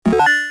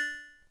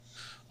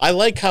I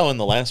like how in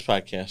the last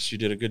podcast you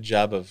did a good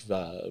job of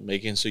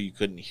making so you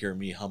couldn't hear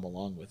me hum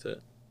along with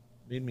it.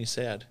 Made me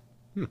sad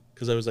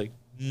because I was like,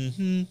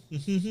 That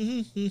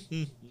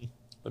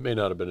may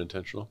not have been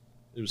intentional.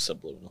 It was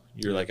subliminal.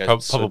 You're like,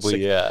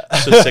 Probably, yeah.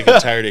 So sick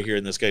and tired of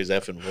hearing this guy's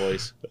effing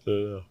voice.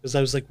 Because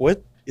I was like,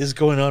 what is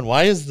going on?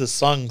 Why is the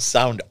song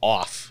sound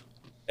off?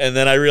 And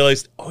then I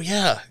realized, oh,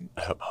 yeah.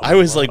 I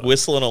was like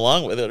whistling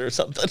along with it or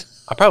something.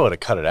 I probably would have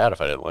cut it out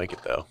if I didn't like it,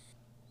 though.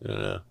 I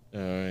don't know. I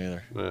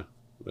don't either.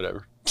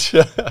 Whatever.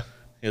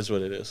 Here's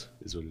what it is.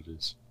 Is what it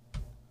is.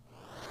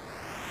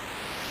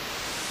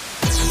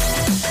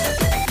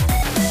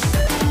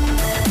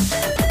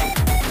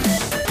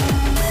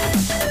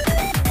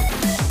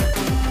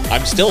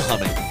 I'm still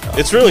humming.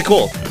 It's really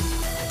cool.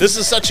 This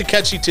is such a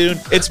catchy tune.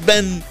 It's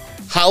been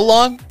how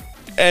long?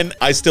 And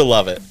I still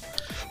love it.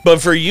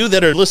 But for you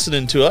that are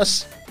listening to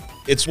us,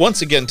 it's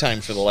once again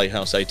time for the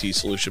Lighthouse IT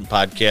Solution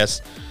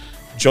Podcast.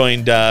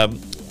 Joined,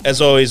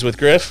 as always, with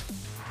Griff.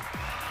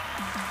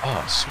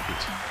 Oh, sweet.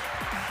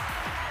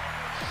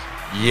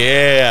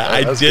 Yeah,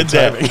 I did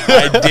that.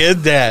 I did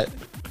that.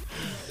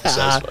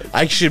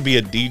 I should be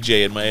a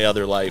DJ in my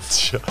other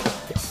life.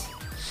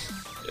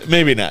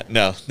 Maybe not.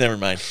 No, never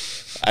mind.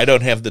 I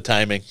don't have the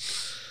timing.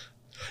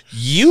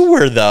 You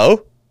were,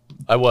 though.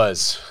 I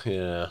was,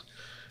 yeah.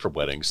 For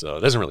weddings, though.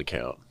 It doesn't really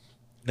count.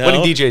 No?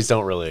 Wedding DJs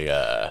don't really...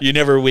 You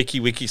never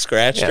wiki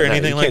scratched or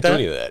anything like that?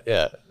 You can't do any of that,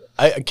 yeah.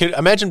 I can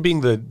imagine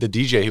being the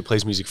DJ who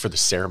plays music for the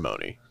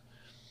ceremony.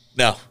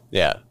 No.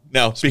 Yeah.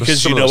 No,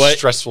 because some you know of the most what?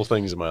 stressful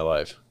things in my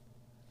life.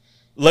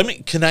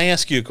 Can I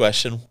ask you a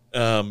question?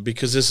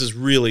 Because this is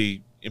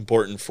really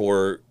important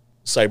for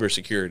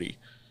cybersecurity.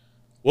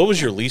 What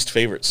was your least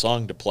favorite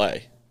song to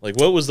play? Like,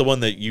 what was the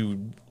one that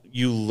you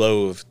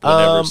loathed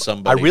whenever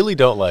somebody... I really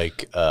don't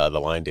like the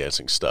line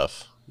dancing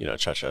stuff. You know,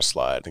 cha-cha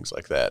slide, things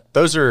like that.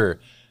 Those are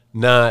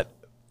not...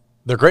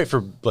 They're great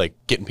for, like,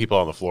 getting people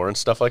on the floor and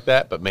stuff like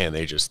that, but, man,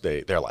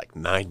 they're like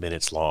 9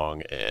 minutes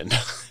long and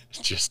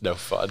just no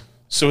fun.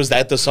 So is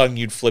that the song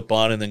you'd flip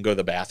on and then go to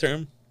the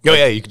bathroom? Oh,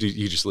 yeah, you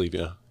just leave,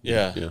 yeah.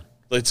 Yeah.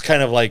 It's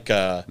kind of like,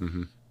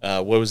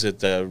 what was it,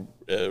 the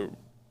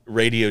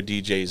radio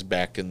DJs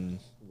back in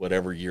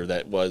whatever year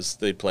that was,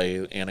 they play,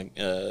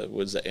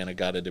 was it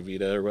Anagata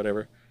Devita or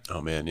whatever?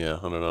 Oh, man, yeah,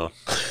 I don't know.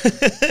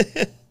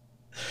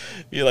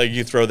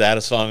 You throw that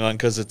a song on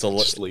because it's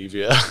just leave,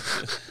 yeah.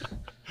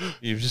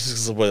 You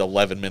just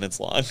 11 minutes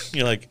long.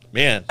 You're like,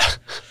 man.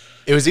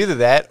 It was either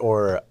that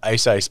or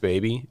Ice Ice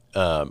Baby.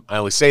 I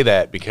only say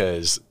that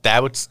because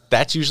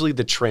that's usually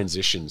the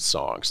transition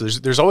song. So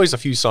there's always a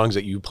few songs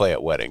that you play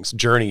at weddings.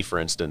 Journey, for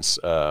instance,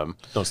 Don't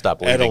Stop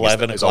Believing at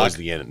 11 is always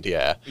the end.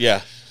 Yeah.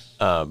 Yeah.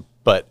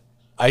 But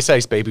Ice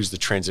Ice Baby is the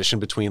transition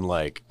between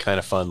like kind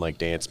of fun like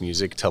dance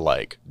music to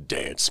like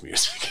dance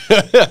music.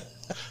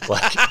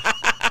 Like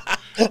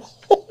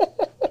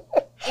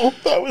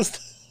that was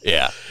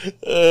yeah.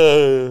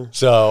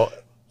 So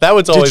that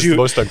one's always the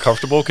most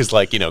uncomfortable because,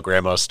 like, you know,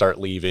 grandmas start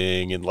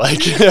leaving and, like...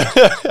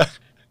 It'd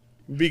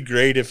be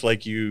great if,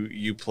 like,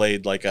 you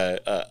played, like,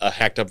 a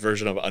hacked-up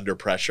version of Under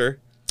Pressure.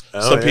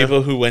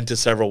 People who went to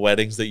several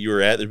weddings that you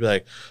were at, they'd be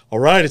like, all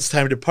right, it's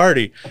time to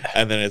party.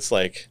 And then it's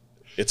like,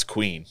 it's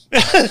Queen.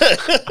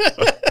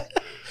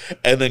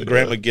 And then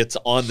Grandma gets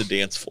on the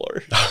dance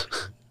floor.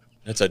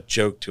 That's a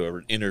joke to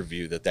an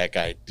interview that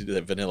guy,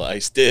 that Vanilla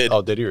Ice did.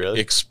 Oh, did he really?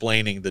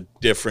 Explaining the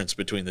difference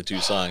between the two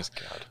songs.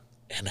 God.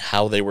 And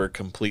how they were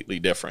completely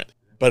different.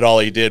 But all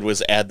he did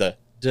was add the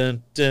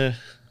dun, dun.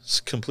 It's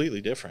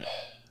completely different.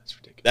 That's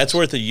ridiculous. That's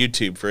worth a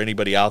YouTube for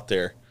anybody out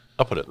there.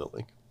 I'll put it in the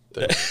link.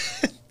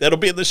 That'll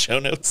be in the show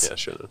notes. Yeah,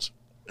 show notes.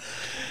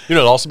 You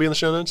know, it'll also be in the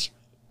show notes.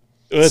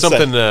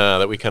 Something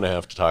that we kind of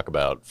have to talk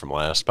about from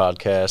last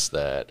podcast.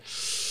 That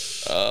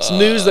some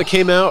news that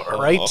came out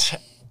right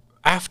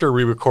after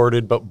we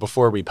recorded, but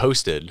before we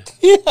posted.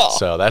 Yeah.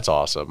 So that's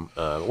awesome.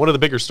 One of the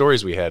bigger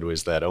stories we had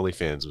was that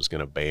OnlyFans was going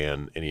to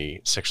ban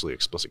any sexually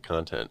explicit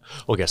content.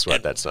 Well, guess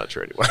what? That's not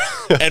true anymore.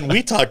 And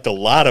we talked a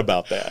lot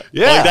about that.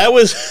 Yeah. Like, that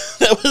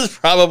was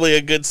probably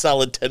a good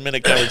solid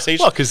 10-minute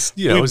conversation. Well, because,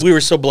 you know, we were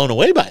so blown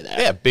away by that.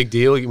 Yeah, big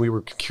deal. We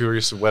were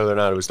curious of whether or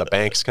not it was the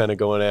banks kind of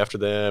going after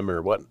them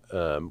or what.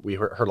 We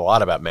heard a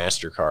lot about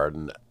MasterCard,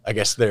 and I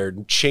guess their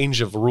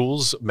change of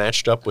rules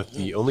matched up with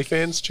the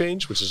OnlyFans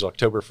change, which is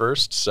October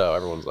 1st. So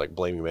everyone's like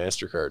blaming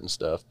MasterCard and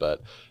stuff.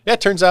 But yeah,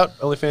 it turns out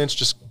OnlyFans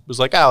just was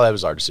like, oh, that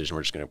was our decision.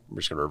 We're just gonna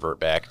revert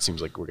back. It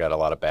seems like we got a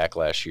lot of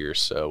backlash here.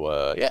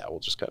 So yeah, we'll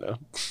just kind of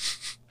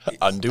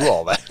undo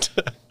all that.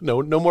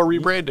 No more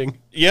rebranding.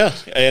 Yeah,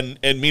 and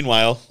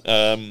meanwhile,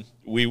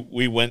 we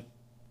went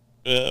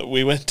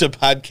to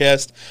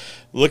podcast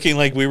looking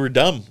like we were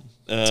dumb.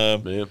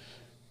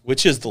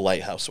 Which is the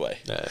Lighthouse way.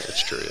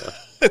 That's true, yeah.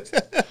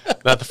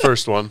 Not the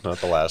first one, not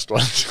the last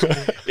one.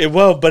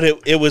 But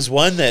it was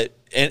one that,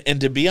 and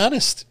to be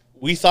honest,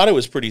 we thought it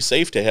was pretty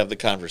safe to have the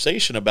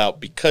conversation about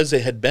because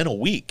it had been a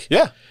week.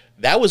 Yeah.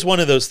 That was one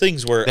of those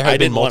things where there had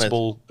been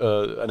multiple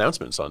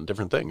announcements on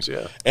different things,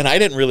 yeah. And I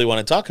didn't really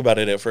want to talk about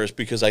it at first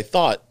because I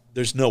thought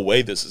there's no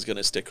way this is going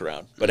to stick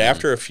around. But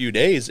after a few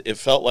days, it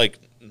felt like,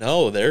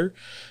 no, they're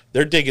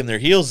they're digging their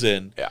heels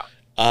in. Yeah.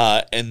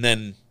 And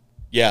then,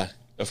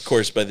 of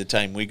course, by the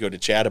time we go to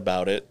chat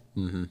about it,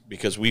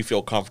 because we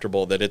feel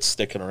comfortable that it's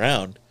sticking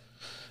around,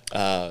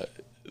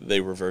 they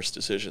reverse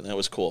decision. That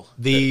was cool.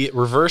 The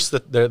reverse,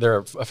 that their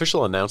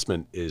official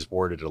announcement is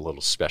worded a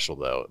little special,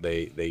 though.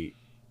 They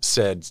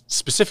said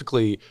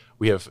specifically,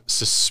 we have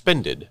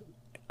suspended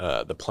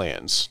the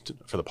plans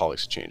for the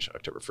policy change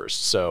October 1st.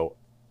 So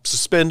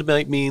suspend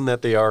might mean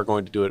that they are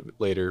going to do it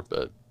later,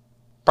 but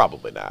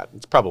probably not.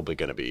 It's probably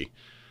going to be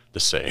the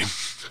same.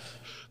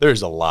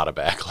 There's a lot of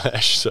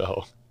backlash,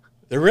 so.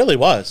 There really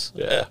was.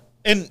 Yeah.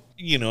 And,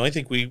 I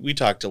think we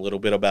talked a little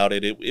bit about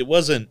it. It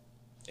wasn't,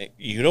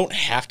 you don't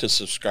have to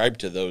subscribe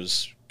to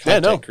those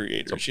content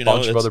creators. It's a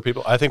bunch of other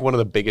people. I think one of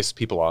the biggest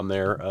people on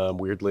there,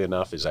 weirdly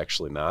enough, is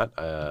actually not.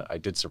 I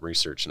did some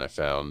research and I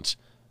found,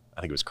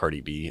 I think it was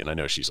Cardi B, and I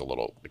know she's a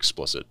little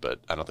explicit, but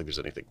I don't think there's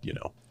anything,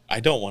 I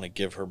don't want to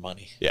give her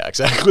money. Yeah,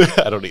 exactly.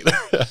 I don't either.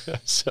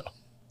 So,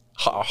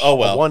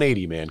 well.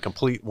 180, man.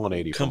 Complete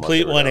 180.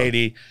 Complete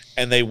 180,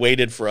 and they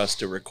waited for us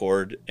to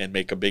record and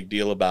make a big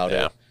deal about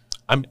it.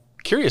 I'm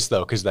curious,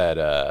 though, because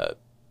that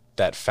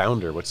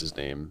founder, what's his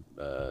name?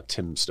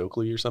 Tim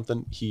Stokely or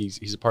something?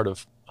 He's a part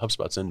of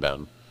HubSpot's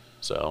Inbound.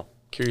 So,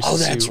 curious to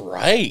see. That's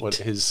right. What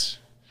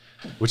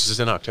which is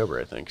in October,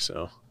 I think.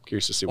 So,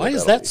 curious to see why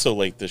is that so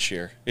late this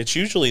year? It's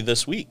usually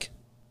this week.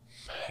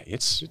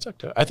 It's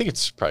October. I think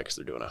it's probably because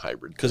they're doing a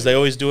hybrid. Because they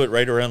always do it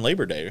right around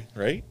Labor Day,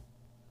 right?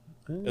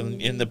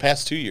 In the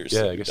past 2 years.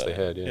 Yeah, I guess they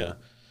had, yeah.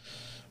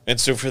 And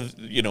so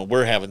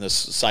we're having this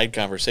side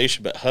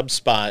conversation, but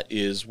HubSpot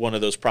is one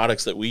of those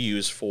products that we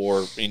use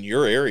for, in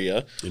your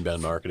area,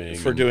 inbound marketing.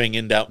 For doing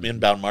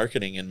inbound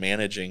marketing and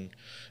managing,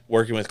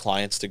 working with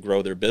clients to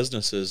grow their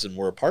businesses, and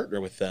we're a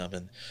partner with them.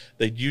 And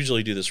they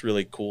usually do this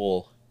really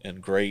cool and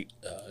great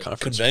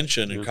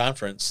convention and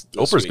conference.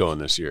 Oprah's going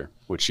this year,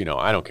 which,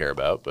 I don't care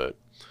about, but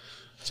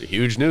it's a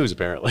huge news,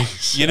 apparently.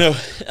 So.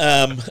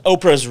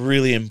 Oprah's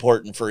really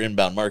important for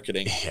inbound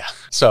marketing. Yeah.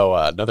 So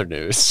another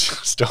news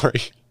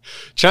story.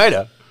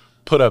 China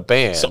put a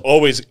ban. So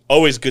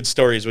always good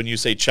stories when you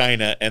say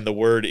China and the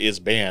word is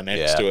ban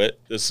next to it.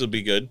 This will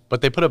be good.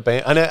 But they put a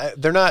ban. And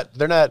they're not.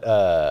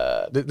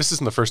 This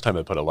isn't the first time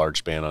they put a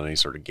large ban on any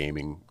sort of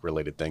gaming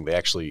related thing. They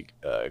actually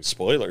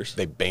spoilers.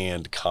 They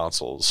banned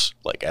consoles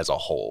as a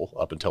whole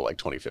up until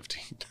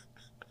 2015.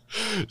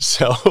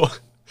 So.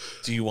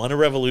 Do you want a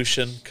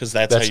revolution? Because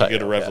that's how you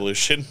get a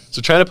revolution. Yeah.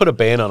 So China put a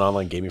ban on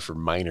online gaming for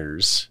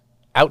minors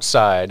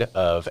outside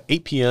of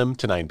 8 p.m.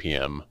 to 9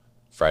 p.m.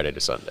 Friday to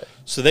Sunday.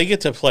 So they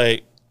get to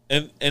play,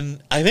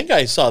 and I think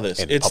I saw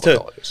this.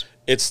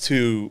 It's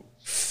to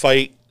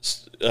fight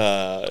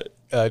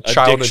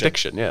child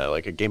addiction. Yeah,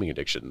 like a gaming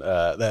addiction.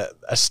 A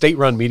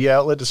state-run media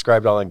outlet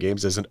described online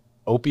games as an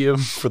opium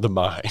for the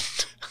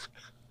mind.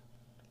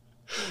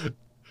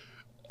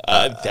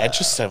 That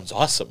just sounds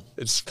awesome.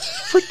 It's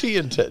pretty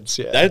intense,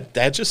 yeah.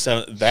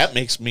 That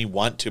makes me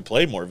want to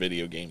play more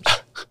video games.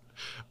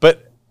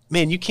 But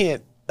man, you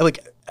can't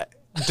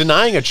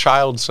denying a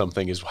child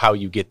something is how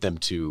you get them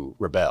to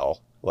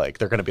rebel. They're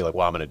going to be like,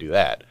 "Well, I'm going to do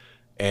that,"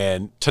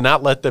 and to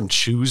not let them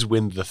choose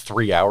when the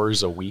 3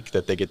 hours a week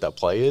that they get to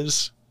play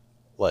is,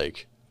 Well,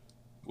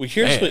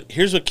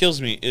 here's what kills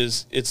me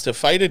is it's to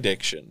fight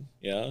addiction.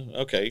 Yeah,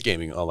 okay.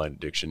 Gaming online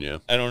addiction. Yeah.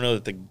 I don't know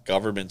that the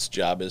government's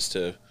job is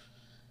to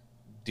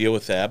deal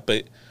with that,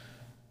 but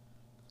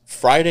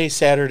Friday,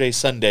 Saturday,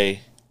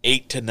 Sunday,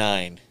 8 to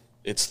 9.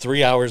 It's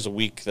 3 hours a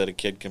week that a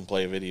kid can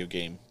play a video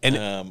game.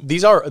 And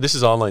this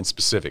is online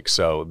specific,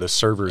 so the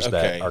servers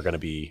that are going to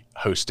be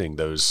hosting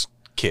those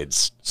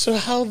kids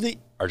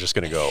are just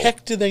going to go.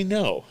 Heck do they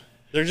know?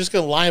 They're just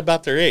going to lie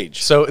about their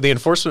age. So the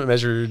enforcement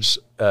measures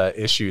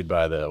issued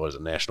by the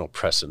National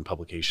Press and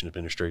Publication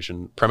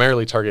Administration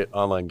primarily target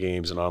online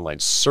games and online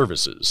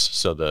services.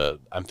 So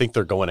I think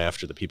they're going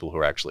after the people who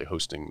are actually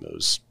hosting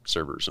those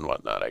servers and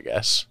whatnot, I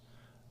guess.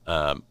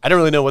 I don't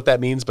really know what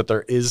that means, but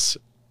there is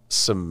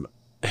some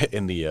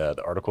in the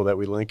article that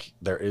we link.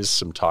 There is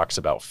some talks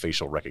about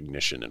facial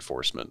recognition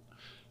enforcement.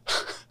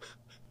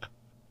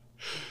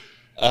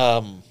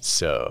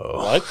 So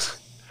what?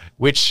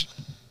 Which,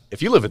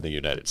 if you live in the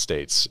United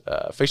States,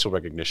 facial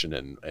recognition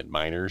and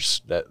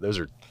minors, those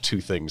are two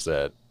things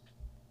that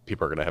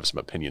people are going to have some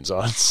opinions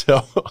on.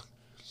 So,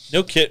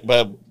 no kid,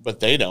 but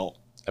they don't.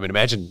 I mean,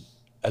 imagine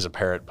as a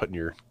parent putting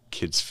your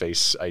kid's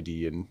face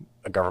ID in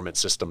a government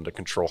system to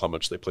control how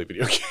much they play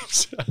video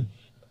games.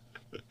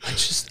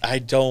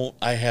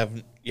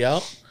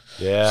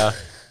 Yeah.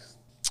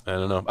 I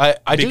don't know.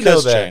 I do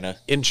know that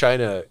in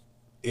China,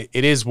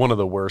 it is one of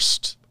the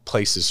worst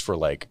places for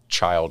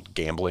child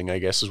gambling, I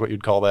guess is what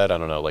you'd call that. I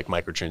don't know,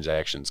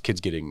 microtransactions, kids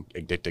getting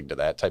addicted to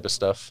that type of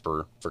stuff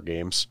for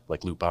games,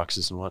 like loot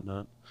boxes and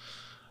whatnot.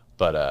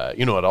 But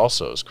what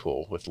also is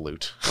cool with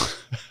loot?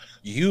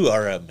 You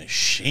are a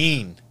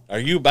machine. Are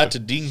you about to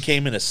Dean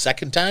Kamen a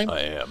second time?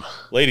 I am.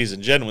 Ladies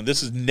and gentlemen,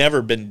 this has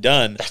never been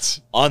done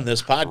on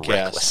this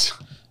podcast.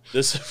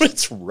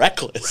 It's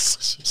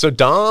reckless. So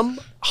Dom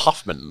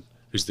Hoffman,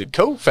 who's the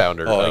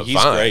co-founder of he's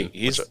Vine.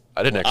 Great.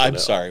 I didn't actually know.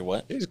 Sorry,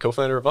 what? He's a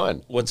co-founder of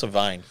Vine. What's a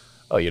Vine?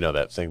 oh, you know,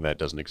 that thing that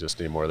doesn't exist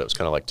anymore that was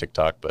kind of like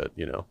TikTok, but,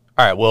 you know.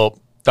 All right, well,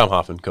 Tom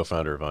Hoffman,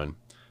 co-founder of Vine,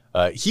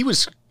 he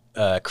was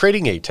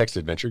creating a text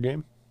adventure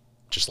game,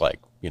 just like,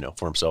 you know,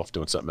 for himself,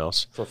 doing something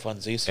else. For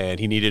funsies. And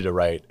he needed to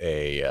write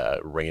a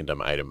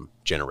random item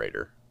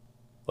generator,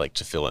 like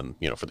to fill in,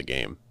 you know, for the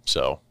game.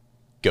 So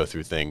go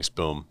through things,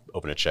 boom,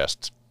 open a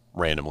chest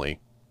randomly,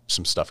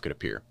 some stuff could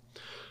appear.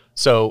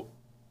 So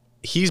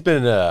he's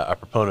been a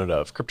proponent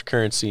of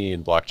cryptocurrency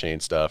and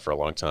blockchain stuff for a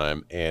long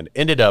time, and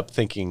ended up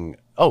thinking,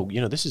 oh,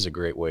 you know, this is a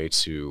great way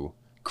to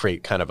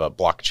create kind of a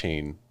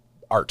blockchain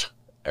art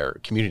or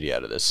community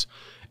out of this.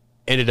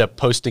 Ended up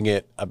posting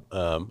it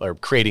or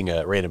creating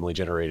a randomly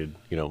generated,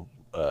 you know,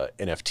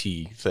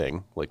 NFT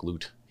thing, like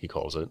loot, he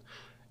calls it,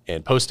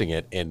 and posting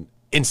it, and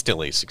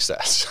instantly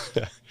success.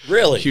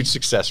 Really? Huge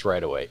success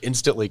right away.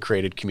 Instantly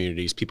created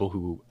communities. People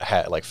who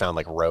had like found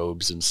like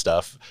robes and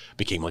stuff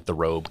became like the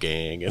robe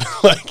gang and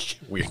like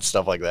weird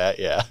stuff like that.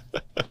 Yeah.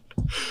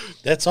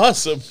 That's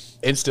awesome.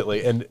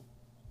 Instantly. And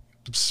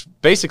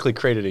basically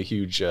created a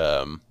huge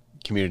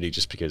community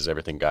just because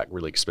everything got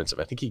really expensive.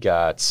 I think he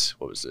got,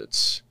 what was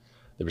it?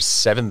 There was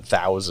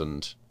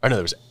 7,000, I know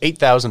there was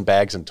 8,000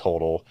 bags in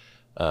total.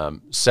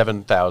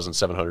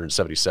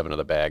 7,777 of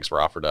the bags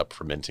were offered up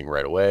for minting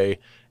right away,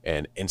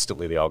 and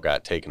instantly they all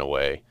got taken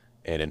away.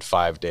 And in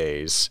 5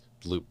 days,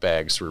 loot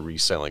bags were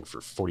reselling for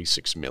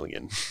 46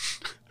 million.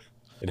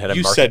 And had a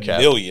You market said cap,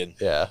 million.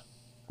 yeah,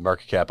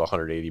 market cap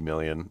 180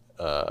 million.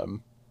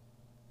 And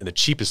the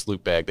cheapest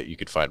loot bag that you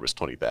could find was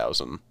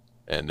 20,000,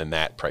 and then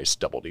that price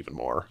doubled even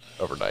more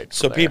overnight.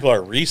 So people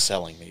are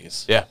reselling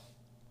these. yeah.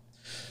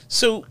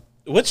 So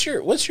what's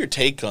your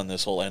take on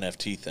this whole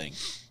NFT thing?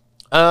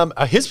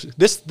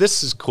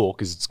 This is cool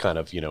because it's kind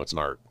of, you know, it's an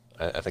art.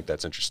 I think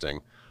that's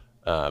interesting,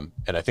 and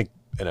I think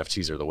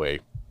NFTs are the way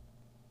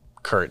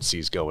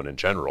currencies going in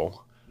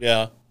general.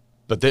 Yeah,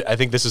 but I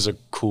think this is a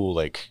cool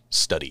like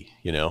study,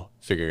 you know,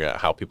 figuring out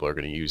how people are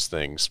going to use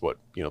things, what,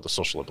 you know, the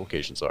social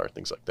implications are,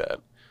 things like that.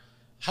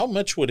 How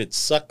much would it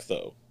suck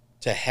though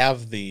to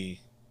have the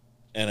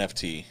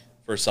NFT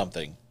for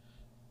something,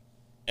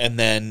 and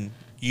then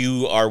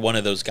you are one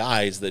of those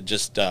guys that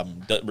just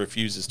that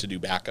refuses to do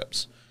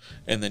backups,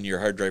 and then your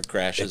hard drive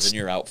crashes and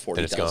you're out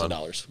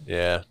 $40,000.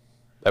 Yeah,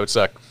 that would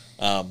suck.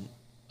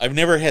 I've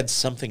never had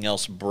something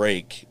else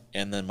break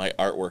and then my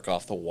artwork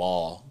off the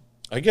wall.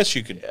 I guess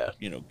you could,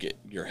 you know, get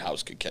your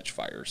house could catch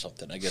fire or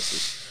something. I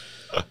guess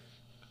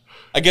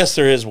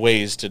there is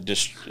ways to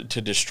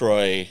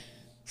destroy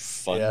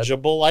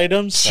fungible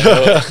items.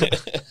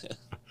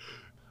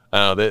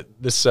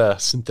 This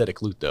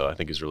synthetic loot though, I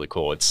think is really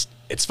cool. It's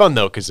fun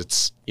though because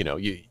it's, you know,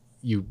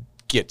 you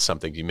get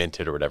something, you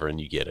mint it or whatever,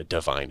 and you get a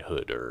divine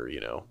hood or,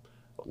 you know,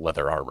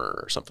 leather armor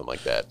or something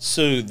like that.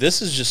 So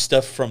this is just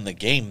stuff from the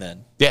game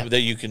then,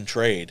 that you can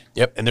trade.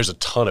 Yep, and there's a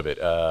ton of it.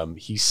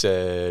 He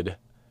said,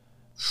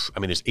 I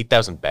mean, there's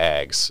 8,000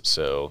 bags,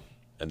 so,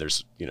 and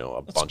there's, you know,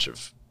 a bunch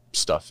of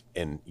stuff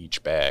in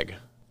each bag.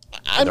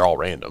 And they're all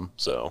random,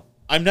 so.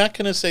 I'm not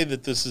going to say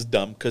that this is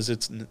dumb because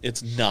it's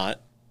not.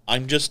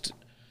 I'm just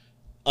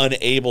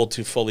unable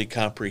to fully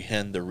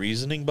comprehend the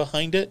reasoning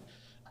behind it.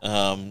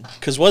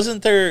 Because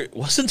wasn't there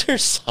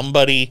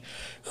somebody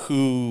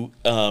who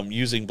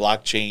using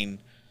blockchain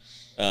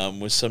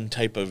was some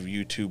type of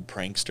YouTube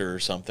prankster or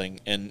something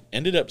and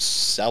ended up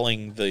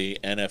selling the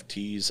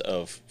NFTs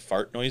of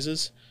fart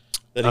noises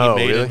that he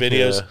made in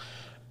videos,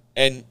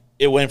 and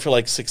it went for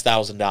like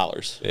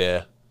 $6,000.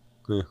 Yeah,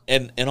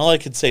 and all I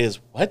could say is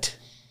what?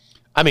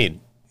 I mean,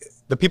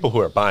 the people who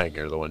are buying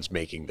are the ones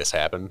making this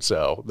happen.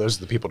 So those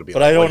are the people to be.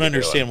 But I don't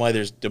understand why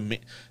there's demand.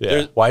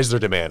 Yeah. Why is there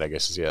demand? I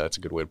guess that's a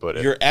good way to put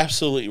it. You're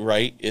absolutely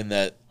right in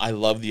that. I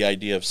love the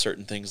idea of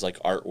certain things like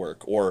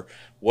artwork. Or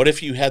what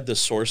if you had the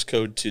source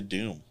code to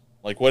Doom?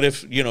 Like what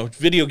if, you know,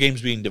 video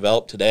games being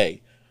developed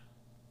today,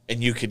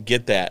 and you could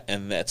get that,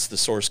 and that's the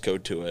source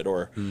code to it,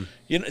 or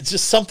you know, it's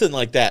just something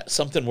like that.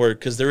 Something where,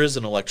 because there is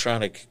an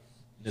electronic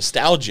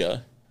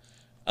nostalgia.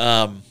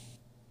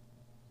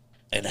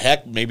 And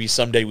heck, maybe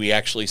someday we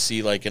actually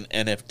see like an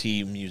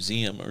NFT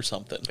museum or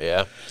something.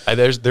 Yeah,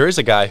 there is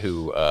a guy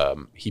who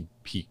he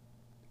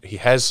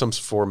has some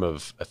form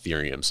of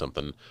Ethereum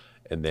something,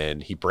 and then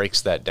he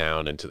breaks that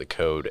down into the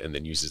code, and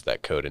then uses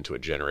that code into a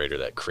generator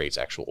that creates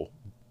actual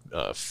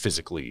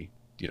physically,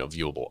 you know,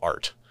 viewable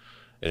art,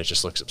 and it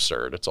just looks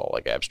absurd. It's all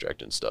like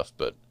abstract and stuff,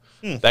 but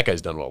that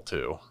guy's done well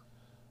too.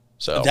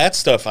 So that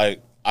stuff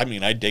I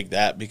mean, I dig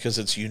that because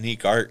it's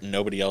unique art and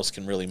nobody else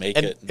can really make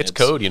it. It's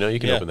code, you know. You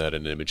can open that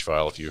in an image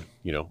file if you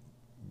know,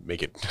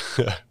 make it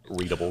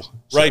readable.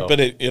 Right, but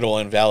it'll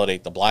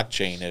invalidate the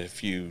blockchain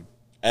if you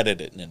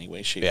edit it in any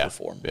way, shape, or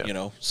form. You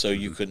know, so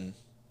you couldn't.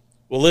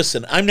 Well,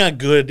 listen, I'm not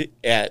good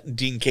at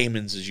Dean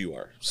Kamens as you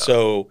are,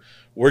 so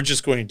we're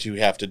just going to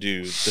have to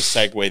do the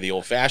segue the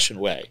old-fashioned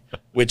way,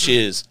 which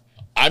is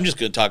I'm just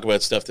going to talk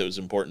about stuff that was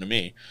important to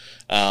me.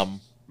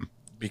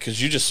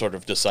 Because you just sort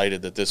of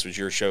decided that this was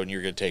your show and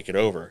you're going to take it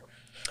over.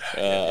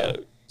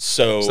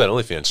 So that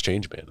OnlyFans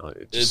change, man.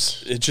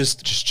 It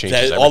just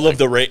changes all of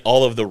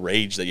the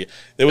rage that you.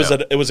 It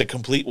was a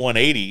complete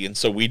 180, and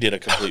so we did a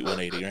complete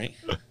 180, right?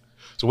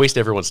 It's a waste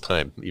of everyone's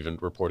time, even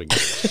reporting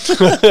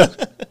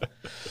it.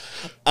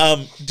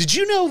 Did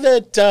you know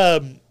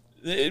that,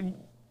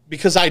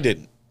 because I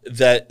didn't,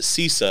 that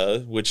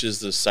CISA, which is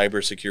the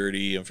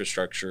cybersecurity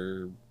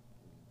infrastructure,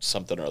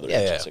 something or other.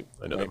 Yeah,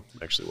 I know them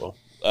actually well.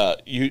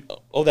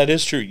 That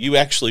is true. You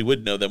actually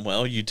would know them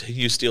well.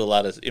 You steal a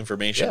lot of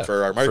information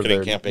for our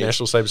marketing campaign.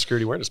 National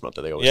Cybersecurity Awareness Month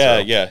that they always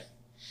Yeah.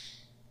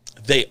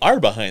 They are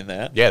behind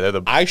that. Yeah, they're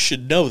the I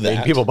should know that.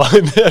 main people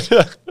behind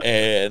that.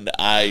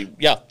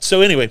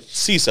 So anyway,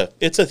 CISA,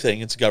 it's a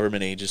thing. It's a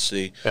government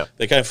agency. Yeah.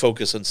 They kind of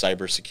focus on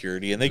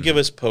cybersecurity, and they give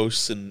us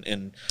posts and Yeah,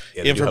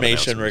 they do have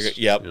information. announcements.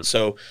 Yep. Yep.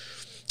 So,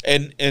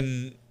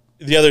 and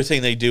the other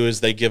thing they do is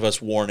they give us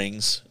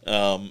warnings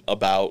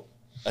about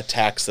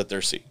attacks that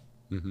they're seeing.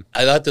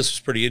 I thought this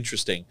was pretty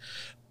interesting.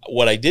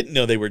 What I didn't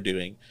know they were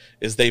doing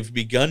is they've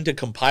begun to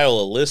compile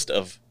a list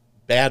of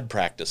bad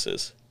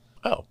practices.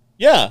 Oh,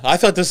 Yeah, I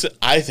think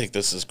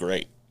this is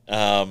great.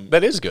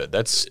 that is good.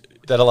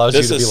 That allows you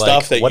This to be is like,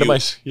 stuff that what you am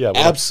I? Yeah, what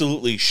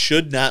absolutely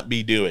should not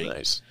be doing.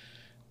 nice.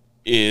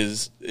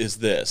 Is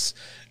this,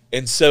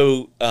 and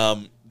so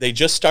they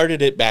just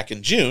started it back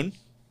in June.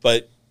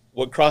 But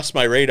what crossed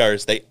my radar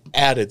is they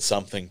added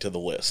something to the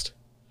list.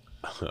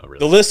 Oh, really?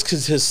 The list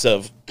consists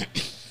of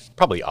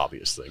Probably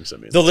obvious things. I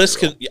mean, the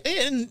list they're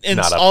and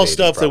Not all updated,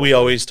 stuff that we probably.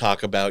 always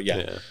talk about. all-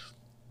 Yeah,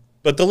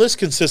 but the list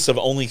consists of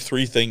only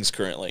 3 things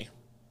currently.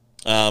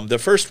 The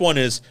first one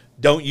is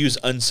don't use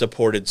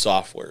unsupported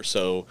software.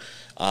 So,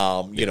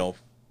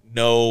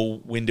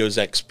 no Windows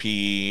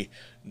XP,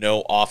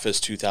 no Office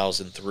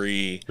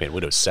 2003, Man,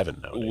 Windows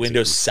 7 nowadays.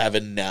 Windows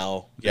 7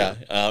 now. Yeah.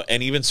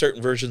 And even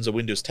certain versions of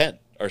Windows 10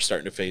 are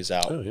starting to phase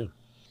out. Oh yeah.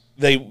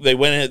 They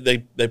went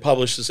ahead, they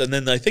published this. And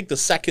then I think the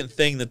second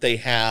thing that they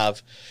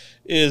have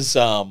is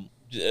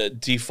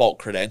default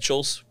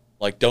credentials.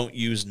 Like don't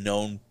use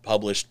known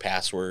published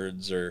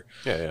passwords or,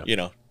 Yeah.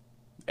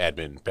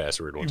 Admin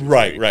password. 1, 2,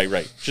 3.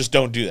 Right. Just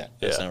don't do that.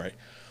 That's Yeah. not right.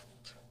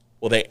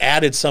 Well, they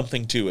added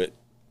something to it,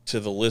 to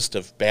the list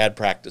of bad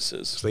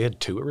practices. So they had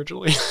 2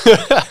 originally.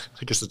 I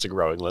guess it's a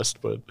growing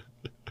list, but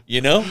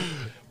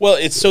Well,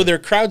 it's so they're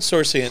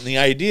crowdsourcing it, and the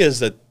idea is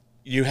that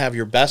you have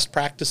your best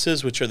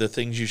practices, which are the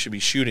things you should be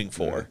shooting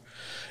for.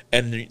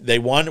 And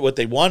what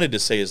they wanted to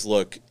say is,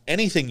 look,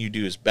 anything you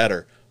do is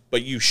better,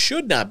 but you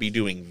should not be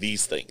doing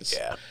these things.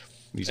 yeah.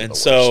 These are And the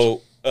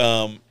so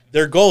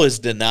their goal is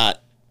to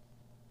not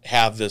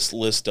have this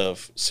list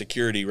of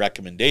security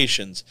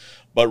recommendations,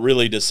 but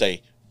really to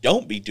say,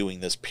 don't be doing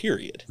this,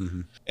 period.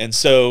 And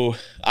so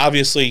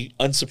obviously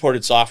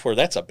unsupported software,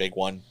 that's a big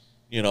one.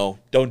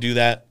 Don't do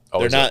that.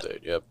 Always They're not,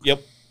 update.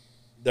 Yep.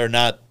 they're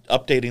not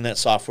updating that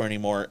software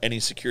anymore. Any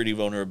security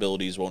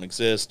vulnerabilities won't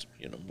exist.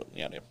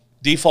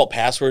 Default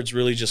passwords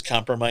really just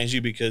compromise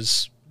you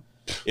because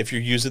if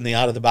you're using the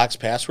out-of-the-box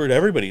password,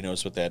 everybody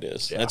knows what that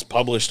is. Yeah. That's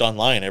published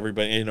online.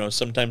 Everybody,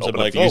 sometimes Open I'm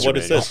up like, the oh, user what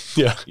is manual. this?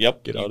 Yeah.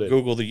 Yep. Get You on it.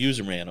 Google the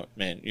user YouTube,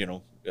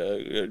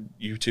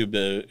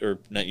 or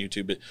not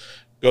YouTube, but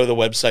go to the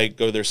website,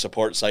 go to their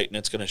support site, and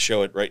it's going to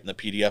show it right in the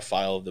PDF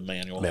file of the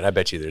manual. Man, I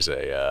bet you there's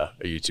a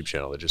YouTube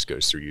channel that just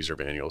goes through user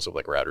manuals of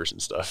like routers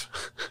and stuff.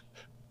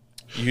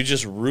 You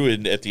just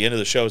ruined, at the end of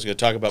the show, I was going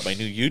to talk about my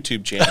new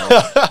YouTube channel,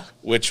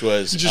 which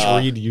was... You just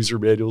read user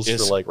manuals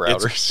for like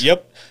routers.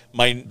 Yep.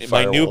 My new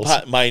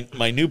Firewalls.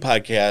 my new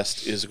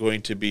podcast is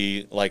going to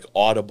be like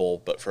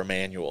Audible, but for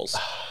manuals.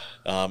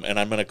 And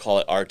I'm going to call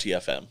it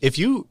RTFM. If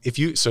you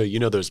so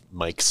those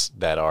mics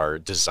that are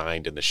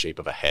designed in the shape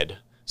of a head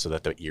so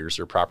that the ears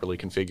are properly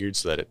configured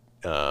so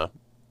that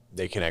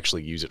they can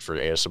actually use it for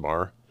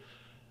ASMR.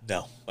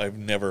 No, I've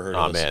never heard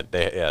Oh of this.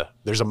 man,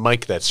 there's a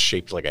mic that's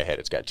shaped like a head.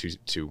 It's got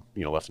two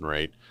left and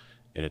right,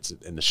 and it's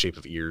in the shape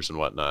of ears and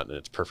whatnot, and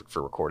it's perfect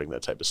for recording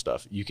that type of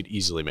stuff. You could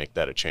easily make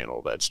that a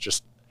channel that's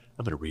just,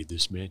 I'm going to read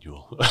this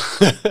manual.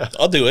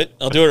 I'll do it.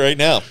 I'll do it right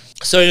now.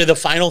 So the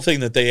final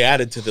thing that they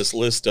added to this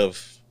list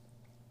of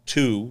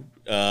 2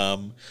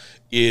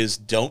 is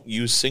don't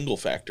use single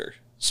factor.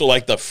 So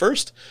like the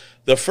first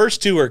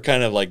 2 are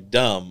kind of like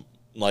dumb.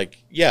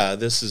 Like, yeah,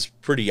 this is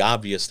pretty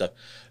obvious stuff.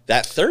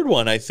 That third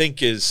one, I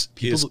think, is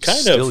kind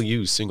still of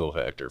use single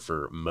factor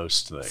for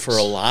most things. for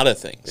a lot of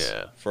things.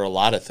 Yeah. For a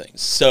lot of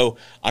things. So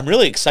I'm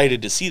really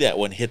excited to see that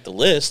one hit the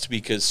list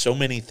because so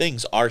many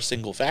things are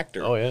single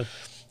factor. Oh yeah.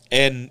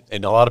 And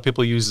And a lot of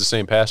people use the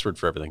same password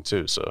for everything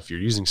too. So if you're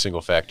using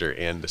single factor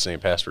and the same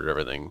password for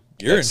everything,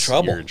 You're in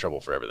trouble. You're in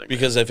trouble for everything.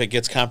 because if it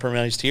gets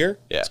compromised here,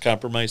 Yeah. it's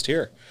compromised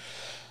here.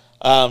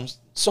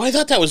 So I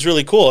thought that was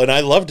really cool, and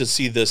I love to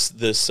see this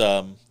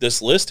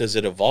list as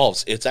it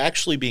evolves. It's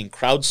actually being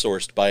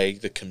crowdsourced by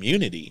the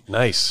community,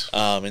 Nice.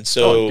 and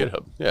so on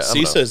GitHub. Yeah, I'm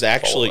CISA gonna is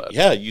actually follow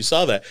that. you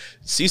saw that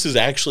CISA is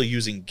actually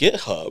using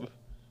GitHub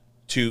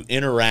to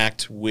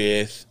interact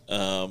with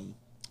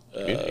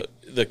the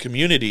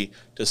community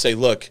to say,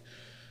 look,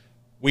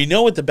 we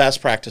know what the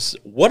best practice.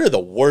 What are the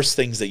worst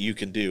things that you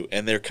can do?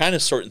 And they're kind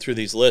of sorting through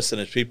these lists, and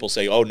as people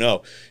say, oh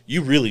no,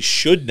 you really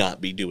should not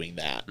be doing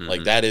that.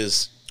 Like that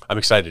is. I'm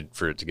excited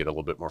for it to get a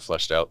little bit more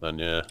fleshed out then,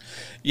 yeah.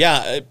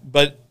 Yeah,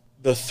 but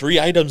the 3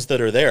 items that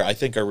are there, I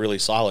think, are really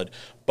solid.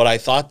 But I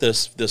thought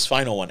this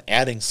final one,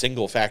 adding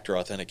single-factor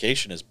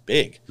authentication, is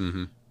big.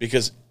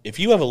 Because if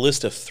you have a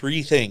list of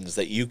 3 things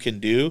that you can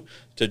do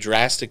to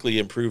drastically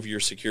improve your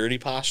security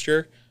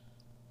posture,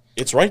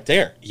 it's right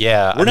there.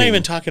 Yeah. We're not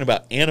even talking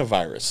about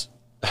antivirus.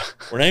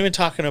 We're not even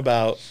talking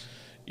about,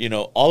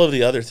 all of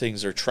the other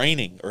things or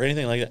training or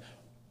anything like that.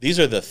 These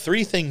are the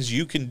 3 things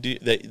you can do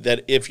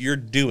that if you're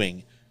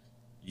doing,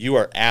 you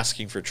are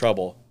asking for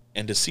trouble.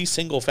 And to see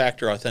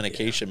single-factor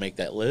authentication make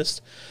that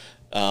list,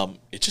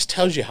 it just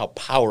tells you how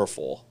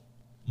powerful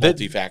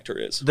multi-factor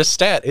is. The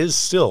stat is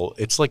still,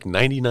 it's like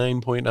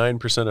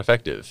 99.9%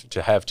 effective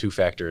to have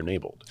 2-factor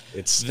enabled.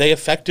 They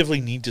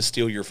effectively need to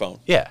steal your phone.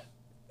 Yeah.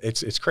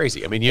 It's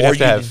crazy. I mean, you'd have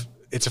to have,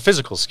 it's a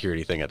physical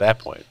security thing at that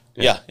point.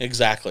 Yeah,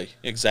 exactly.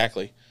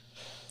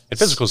 And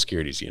physical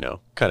security is,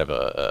 kind of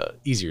a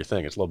easier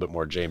thing. It's a little bit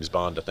more James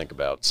Bond to think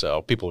about.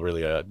 So people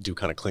really do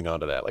kind of cling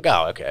on to that. Like,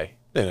 oh, okay.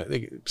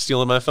 They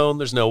stealing my phone?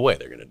 There's no way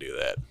they're going to do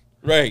that.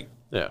 Right.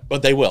 Yeah.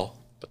 But they will.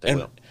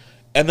 Will.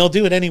 And they'll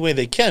do it any way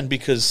they can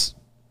because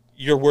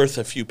you're worth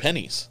a few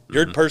pennies.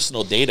 Your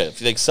personal data, if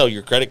they sell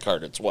your credit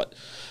card, it's what?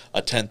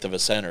 A tenth of a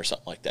cent or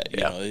something like that.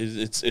 Yeah.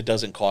 It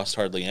doesn't cost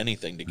hardly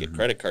anything to get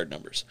credit card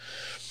numbers.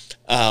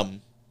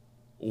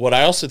 What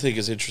I also think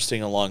is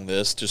interesting along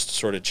this, just to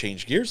sort of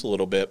change gears a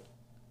little bit,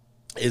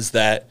 is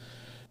that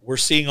we're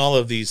seeing all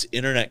of these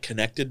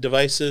internet-connected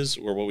devices,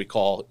 or what we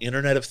call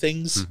Internet of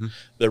Things.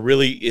 They're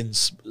really in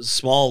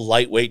small,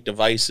 lightweight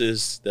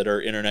devices that are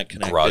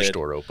internet-connected. Garage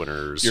door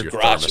openers, your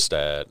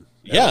thermostat.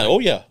 Yeah,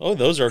 oh,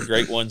 those are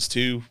great ones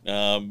too.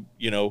 I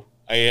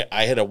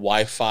had a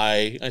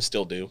Wi-Fi. I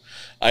still do.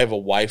 I have a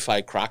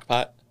Wi-Fi crock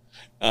pot.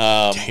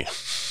 Damn.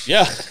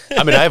 Yeah.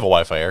 I mean, I have a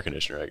Wi-Fi air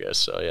conditioner, I guess.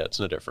 So, yeah, it's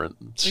no different.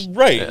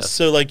 Right. Yeah.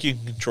 So, like, you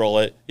can control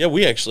it. Yeah,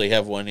 we actually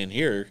have one in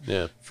here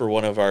for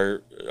one of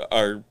our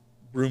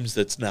rooms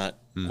that's not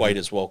quite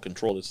as well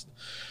controlled as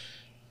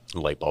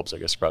light bulbs, I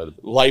guess, probably.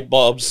 Light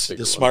bulbs,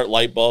 the smart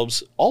light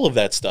bulbs, all of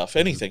that stuff,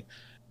 anything.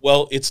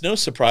 Well, it's no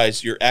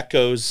surprise your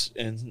Echoes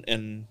and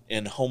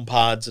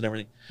HomePods and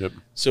everything. Yep.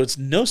 So it's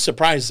no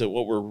surprise that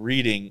what we're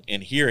reading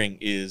and hearing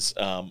is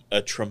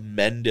a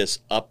tremendous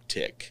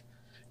uptick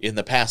in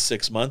the past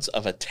 6 months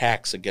of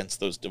attacks against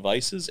those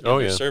devices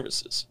and their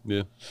services.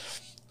 Yeah.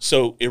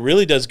 So it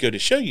really does go to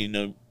show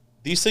you,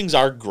 these things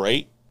are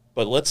great,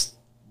 but let's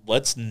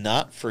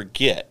not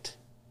forget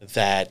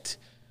that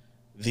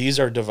these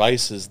are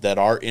devices that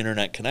are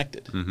internet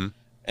connected,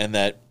 and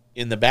that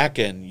in the back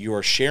end you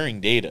are sharing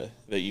data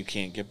that you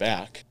can't get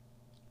back.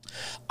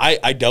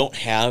 I don't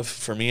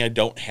have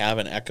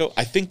an Echo.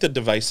 I think the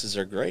devices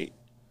are great,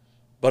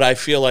 but I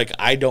feel like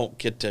I don't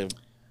get to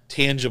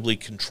tangibly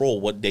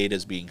control what data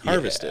is being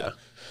harvested. Yeah.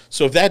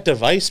 So if that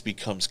device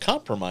becomes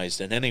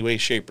compromised in any way,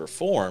 shape, or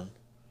form,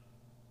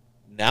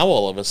 now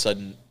all of a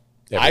sudden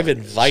I've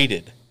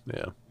invited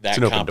that it's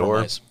an open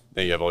compromise. Door.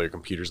 Then you have all your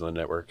computers on the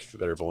network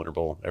that are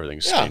vulnerable.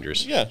 Everything's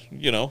dangerous. Yeah,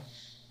 if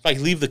I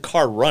leave the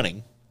car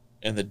running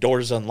and the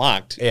door's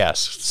unlocked,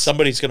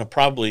 somebody's going to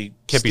probably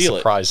Can't steal be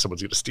surprised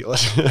someone's going to steal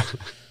it.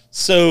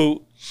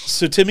 So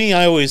to me,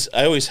 I always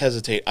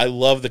hesitate. I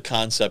love the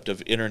concept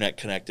of internet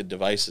connected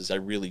devices. I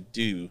really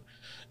do.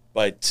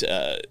 But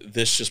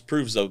this just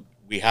proves, though,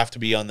 we have to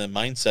be on the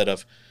mindset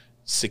of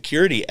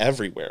security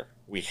everywhere.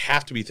 We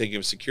have to be thinking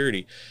of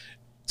security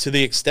to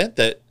the extent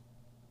that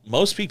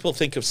most people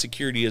think of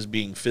security as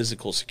being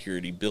physical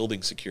security,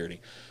 building security.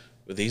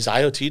 With these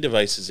IoT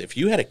devices, if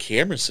you had a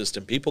camera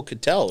system, people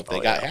could tell if they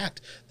got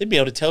hacked. They'd be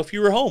able to tell if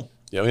you were home.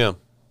 Yep.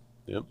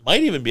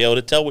 Might even be able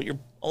to tell what your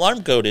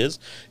alarm code is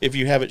if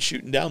you have it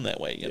shooting down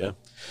that way. You know?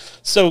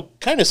 So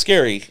kind of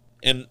scary.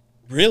 And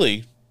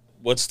really,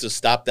 what's to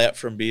stop that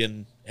from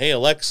being, hey,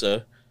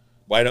 Alexa,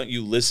 why don't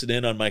you listen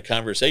in on my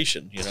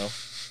conversation,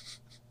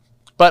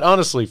 But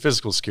honestly,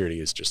 physical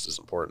security is just as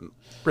important.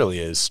 Really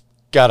is.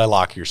 Gotta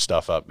lock your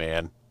stuff up,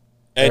 man.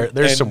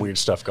 There's some weird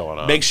stuff going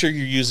on. Make sure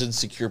you're using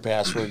secure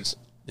passwords.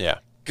 Yeah.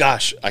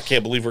 Gosh, I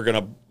can't believe we're going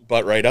to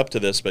butt right up to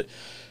this, but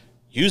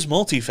use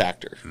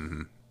multi-factor.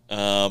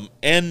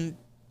 And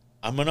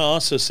I'm going to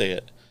also say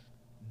it.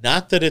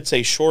 Not that it's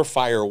a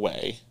surefire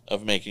way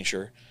of making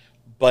sure,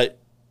 but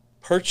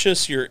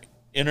purchase your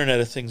Internet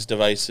of Things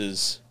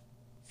devices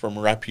from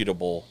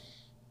reputable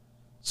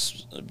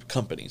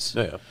companies.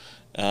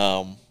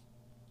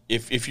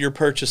 If you're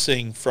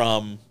purchasing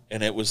from,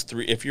 and it was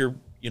if you're,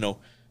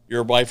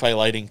 your Wi-Fi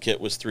lighting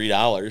kit was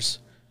 $3,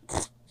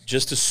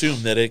 just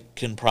assume that it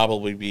can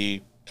probably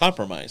be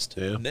compromised.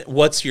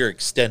 What's your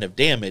extent of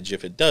damage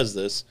if it does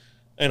this?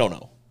 I don't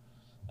know.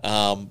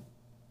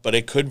 But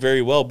it could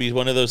very well be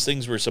one of those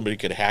things where somebody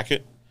could hack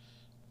it,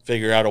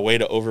 figure out a way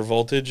to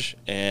overvoltage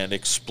and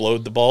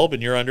explode the bulb,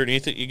 and you're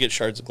underneath it, you get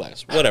shards of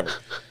glass. Whatever.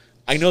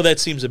 I know that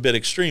seems a bit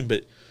extreme,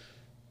 but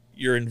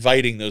you're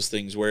inviting those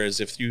things,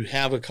 whereas if you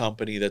have a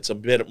company that's a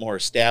bit more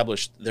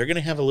established, they're going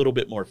to have a little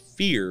bit more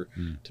fear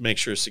to make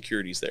sure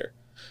security's there.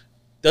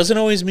 Doesn't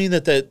always mean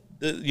that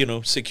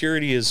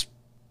security is,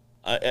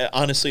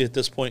 honestly, at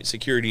this point,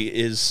 security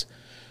is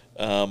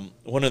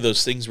one of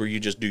those things where you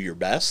just do your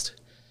best,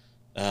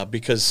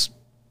 because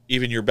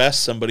even your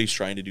best, somebody's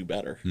trying to do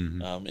better.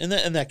 And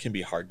that can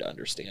be hard to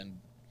understand.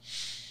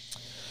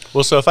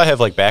 Well, so if I have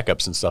like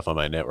backups and stuff on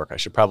my network, I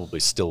should probably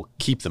still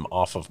keep them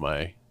off of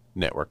my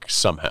network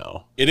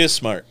somehow. It is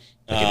smart.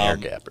 Like an air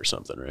gap or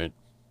something, right?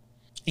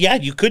 Yeah,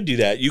 you could do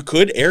that. You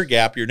could air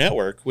gap your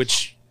network,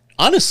 which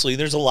honestly,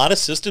 there's a lot of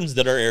systems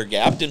that are air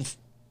gapped. And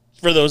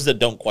for those that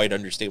don't quite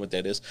understand what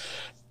that is,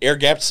 air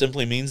gapped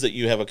simply means that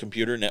you have a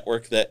computer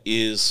network that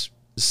is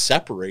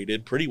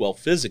separated pretty well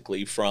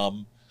physically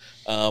from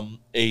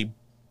a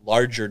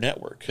larger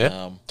network.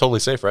 Yeah, totally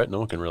safe, right?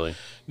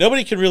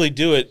 Nobody can really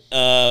do it,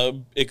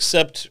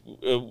 except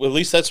well, at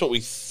least that's what we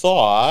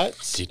thought.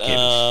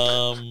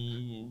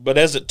 But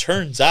as it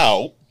turns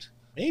out,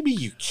 maybe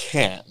you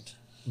can.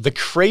 The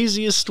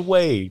craziest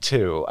way,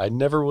 too. I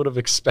never would have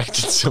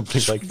expected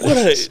something like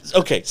this.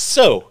 Okay,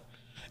 so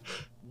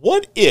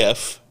what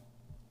if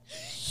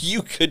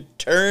you could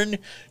turn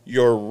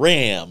your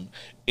RAM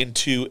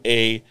into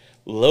a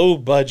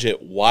low-budget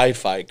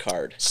Wi-Fi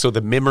card? So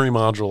the memory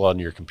module on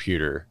your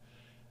computer,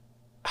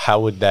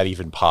 how would that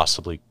even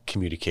possibly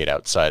communicate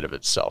outside of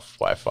itself,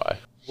 Wi-Fi?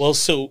 Well,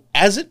 so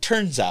as it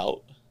turns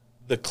out,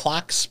 the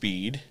clock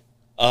speed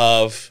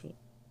of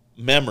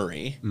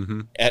memory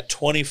at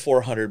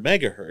 2400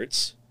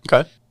 megahertz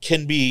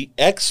can be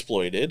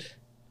exploited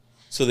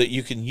so that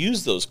you can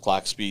use those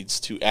clock speeds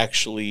to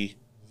actually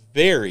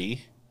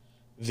vary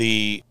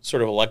the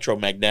sort of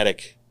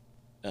electromagnetic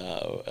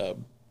the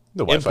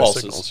Wi-Fi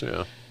impulses.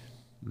 signals,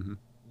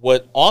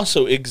 What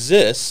also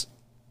exists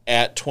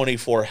at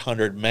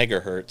 2400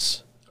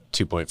 megahertz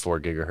 2.4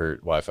 gigahertz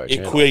Wi-Fi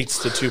channel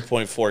equates to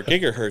 2.4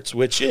 gigahertz,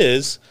 which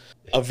is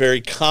a very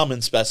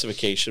common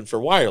specification for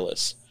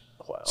wireless.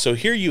 Wow. So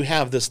here you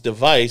have this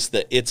device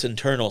that its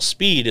internal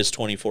speed is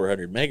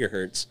 2400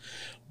 megahertz,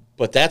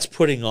 but that's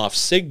putting off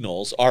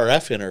signals,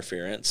 RF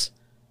interference,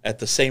 at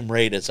the same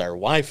rate as our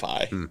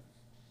Wi-Fi.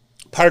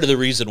 Part of the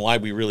reason why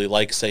we really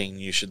like saying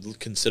you should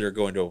consider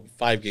going to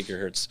 5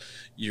 gigahertz,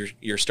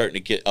 you're starting to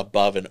get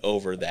above and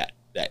over that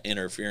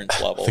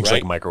interference level. Things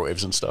right? like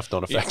microwaves and stuff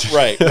don't affect it.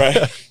 Right.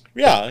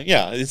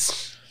 Yeah.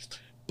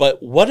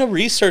 But what a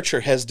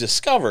researcher has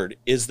discovered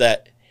is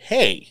that,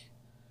 hey,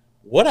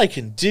 what I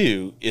can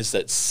do is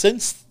that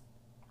since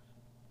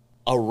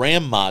a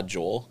RAM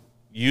module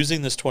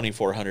using this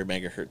 2400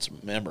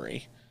 megahertz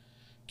memory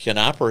can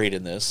operate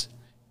in this,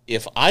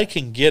 if I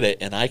can get it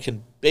and I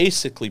can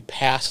basically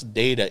pass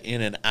data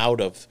in and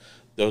out of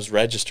those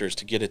registers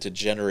to get it to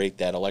generate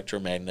that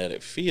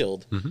electromagnetic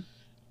field,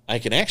 I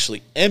can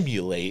actually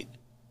emulate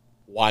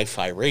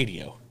Wi-Fi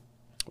radio.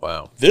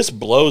 Wow. This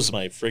blows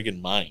my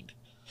friggin' mind,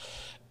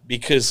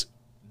 because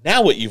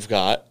now what you've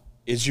got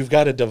is you've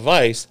got a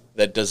device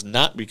that does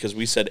not, because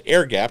we said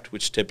air-gapped,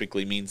 which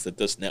typically means that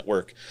this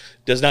network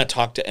does not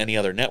talk to any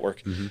other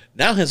network,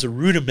 now has a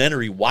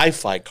rudimentary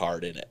Wi-Fi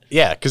card in it.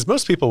 Yeah, because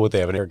most people, when they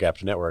have an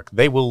air-gapped network,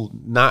 they will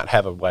not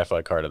have a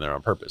Wi-Fi card in there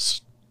on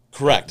purpose.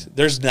 Correct.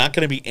 There's not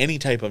going to be any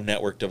type of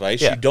network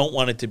device. Yeah. You don't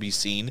want it to be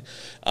seen.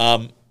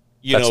 That's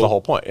the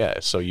whole point. Yeah.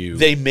 So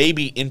they may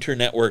be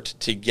internetworked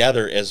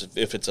together as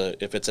if it's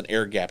an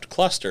air-gapped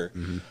cluster.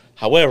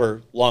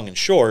 However, long and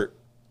short,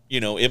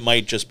 it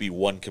might just be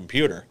one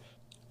computer.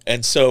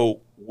 And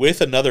so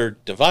with another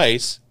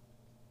device,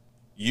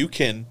 you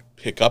can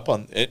pick up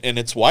on, and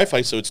it's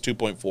Wi-Fi, so it's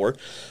 2.4.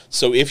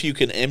 So if you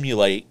can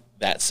emulate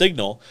that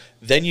signal,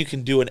 then you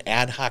can do an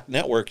ad hoc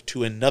network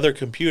to another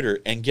computer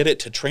and get it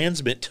to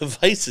transmit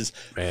devices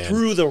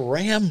through the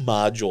RAM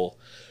module.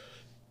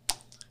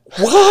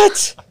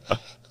 What?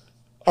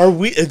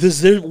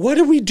 What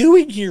are we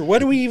doing here? What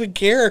do we even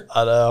care?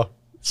 I know.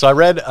 So I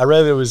read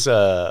it was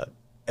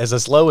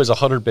as low as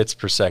 100 bits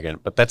per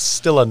second, but that's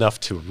still enough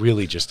to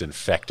really just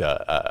infect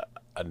a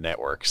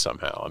network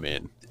somehow.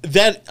 And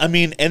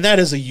that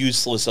is a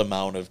useless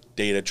amount of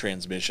data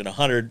transmission.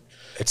 100.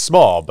 It's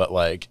small, but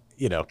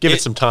give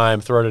it some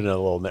time, throw it in a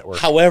little network.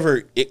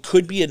 However, it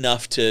could be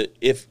enough to,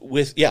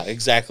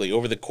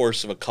 over the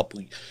course of a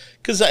couple,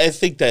 because I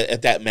think that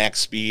at that max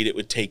speed, it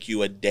would take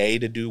you a day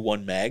to do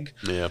 1 meg.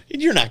 Yeah.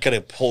 And you're not going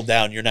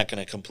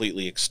to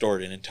completely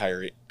extort an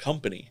entire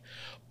company.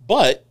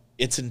 But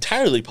it's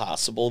entirely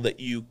possible that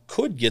you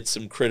could get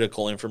some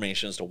critical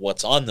information as to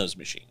what's on those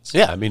machines.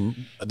 Yeah,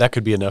 that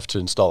could be enough to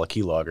install a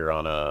keylogger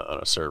on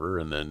a server,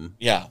 and then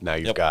now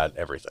you've got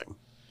everything.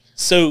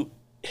 So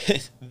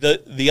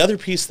the other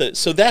piece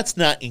so that's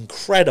not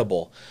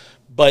incredible,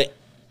 but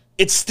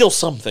it's still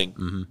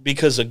something,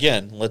 because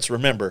again, let's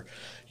remember,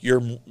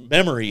 your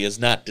memory is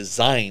not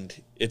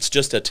designed. It's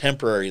just a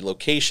temporary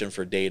location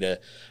for data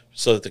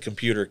so that the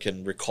computer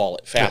can recall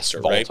it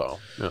faster, right?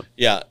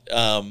 Yeah.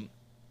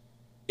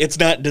 It's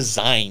not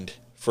designed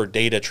for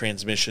data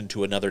transmission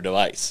to another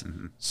device.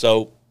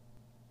 So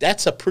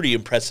that's a pretty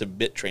impressive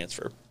bit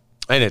transfer.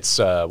 And it's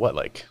 6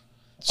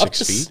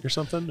 feet or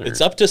something? Or? It's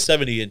up to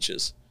 70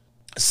 inches.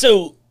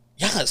 So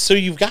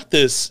you've got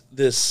this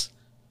that's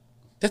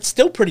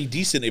still pretty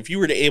decent. If you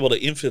were to able to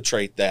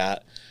infiltrate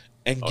that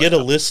and get a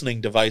listening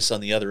device on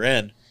the other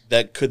end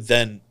that could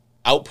then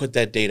output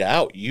that data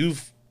out,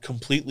 you've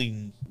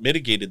completely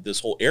mitigated this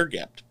whole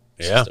air-gapped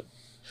system.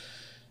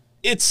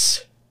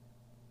 it's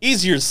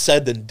easier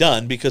said than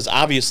done because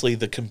obviously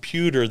the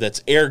computer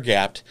that's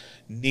air-gapped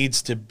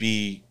needs to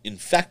be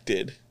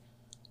infected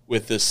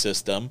with this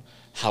system.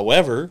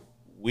 However,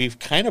 we've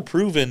kind of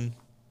proven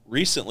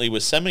recently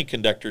with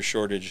semiconductor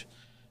shortage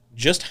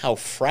just how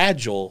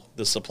fragile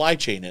the supply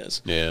chain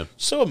is. Yeah.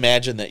 So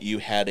imagine that you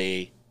had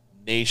a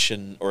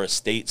nation or a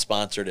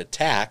state-sponsored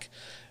attack.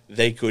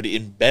 They could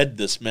embed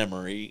this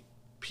memory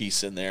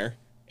piece in there,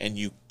 and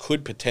you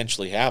could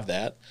potentially have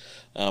that.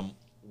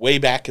 Way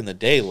back in the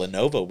day,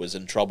 Lenovo was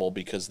in trouble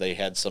because they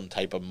had some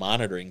type of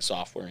monitoring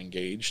software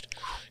engaged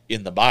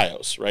in the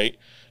BIOS, right,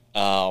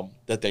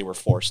 that they were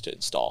forced to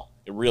install.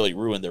 It really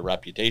ruined their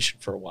reputation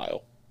for a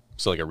while.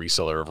 So like a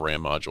reseller of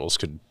RAM modules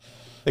could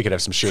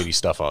have some shady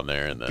stuff on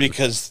there, and then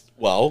Because,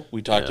 well,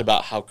 we talked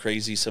about how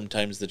crazy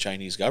sometimes the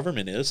Chinese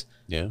government is.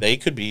 Yeah. They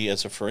could be,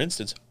 as a for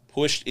instance,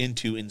 pushed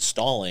into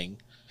installing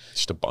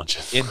just a bunch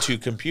of into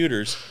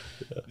computers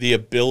the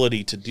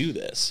ability to do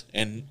this.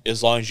 And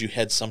as long as you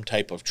had some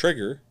type of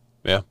trigger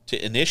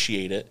to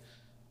initiate it,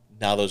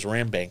 now those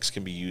RAM banks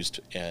can be used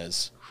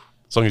as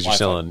long as you're Wi-Fi.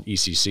 selling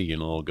ECC,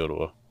 it'll go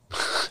to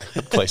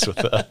a place with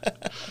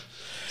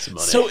some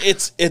money. So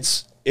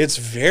it's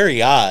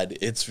very odd.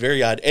 It's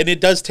very odd. And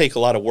it does take a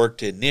lot of work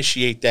to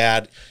initiate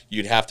that.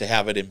 You'd have to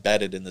have it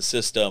embedded in the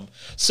system.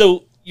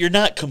 So you're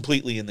not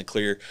completely in the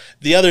clear.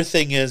 The other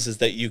thing is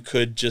that you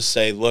could just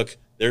say, look,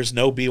 there's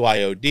no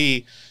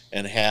BYOD,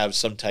 and have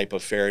some type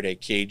of Faraday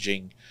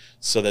caging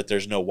so that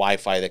there's no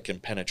Wi-Fi that can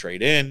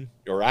penetrate in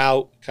or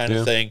out kind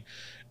of thing.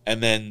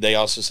 And then they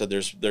also said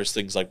there's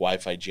things like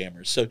Wi-Fi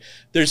jammers. So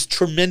there's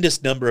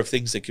tremendous number of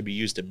things that could be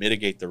used to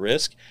mitigate the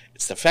risk.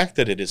 It's the fact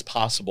that it is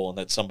possible and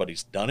that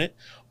somebody's done it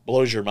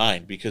blows your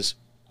mind, because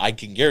I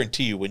can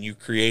guarantee you when you're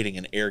creating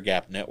an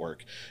air-gapped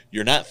network,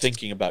 you're not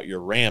thinking about your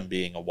RAM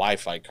being a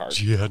Wi-Fi card.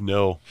 Yeah,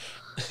 no.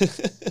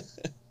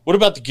 What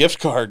about the gift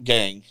card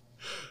gang?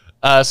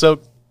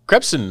 So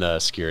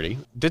Krebson Security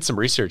did some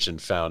research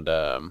and found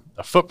a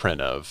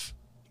footprint of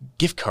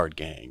gift card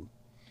gang.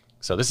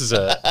 So this is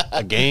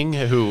a gang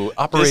who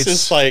operates.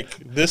 This is like,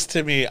 this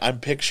to me, I'm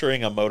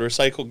picturing a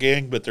motorcycle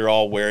gang, but they're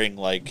all wearing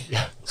like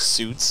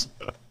suits.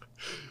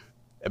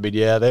 I mean,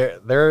 yeah,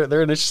 they're an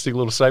interesting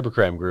little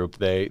cybercrime group.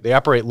 They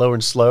operate low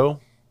and slow,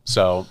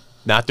 so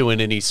not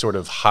doing any sort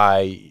of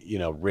high,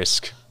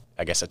 risk,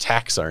 I guess,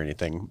 attacks or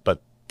anything.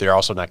 But they're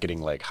also not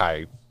getting like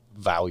high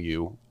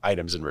value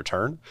items in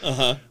return.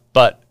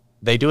 But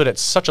they do it at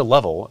such a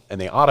level, and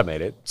they automate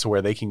it so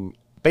where they can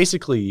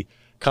basically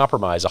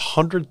compromise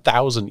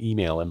 100,000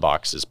 email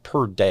inboxes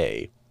per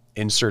day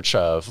in search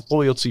of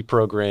loyalty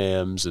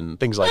programs and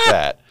things like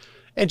that,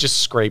 and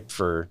just scrape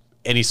for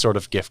any sort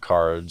of gift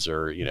cards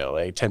or,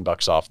 like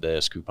 $10 off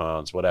this,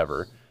 coupons,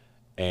 whatever,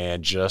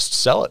 and just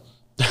sell it.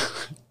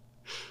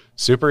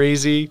 Super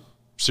easy,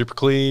 super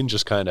clean,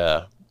 just kind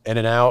of in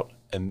and out.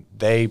 And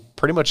they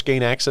pretty much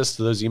gain access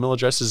to those email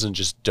addresses and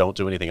just don't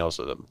do anything else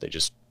with them. They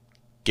just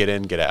get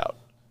in, get out.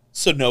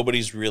 So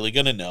nobody's really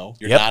going to know.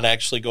 You're Yep. not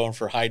actually going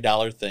for high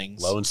dollar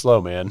things. Low and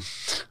slow, man.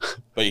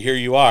 But here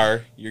you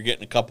are. You're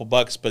getting a couple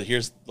bucks. But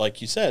here's,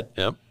 like you said,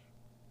 Yep.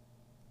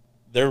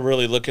 they're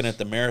really looking at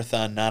the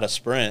marathon, not a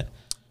sprint.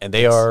 And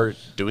they are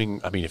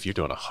doing, I mean, if you're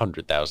doing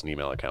 100,000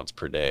 email accounts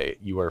per day,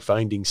 you are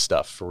finding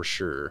stuff for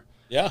sure.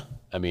 Yeah.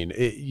 I mean,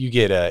 you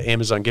get an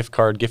Amazon gift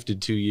card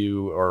gifted to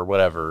you or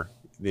whatever.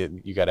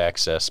 You got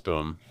access,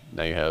 boom.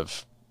 Now you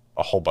have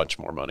a whole bunch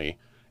more money.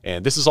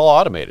 And this is all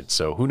automated.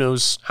 So who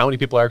knows how many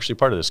people are actually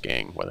part of this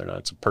gang, whether or not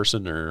it's a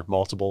person or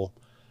multiple.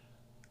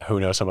 Who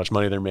knows how much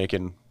money they're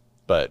making.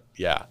 But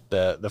yeah,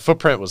 the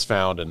footprint was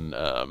found, and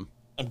I'm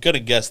going to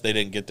guess they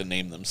didn't get to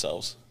name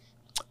themselves.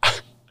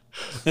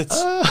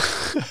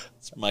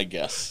 That's my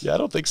guess. yeah, I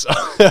don't think so.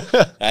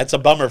 That's a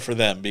bummer for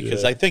them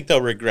because Yeah. I think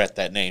they'll regret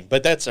that name,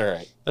 but that's all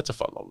right. That's a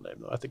fun little name,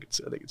 though. I think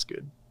it's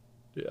good.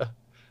 Yeah.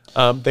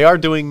 They are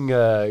doing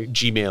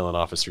Gmail and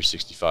Office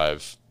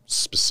 365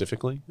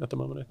 specifically at the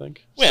moment, I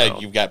think. Well, So,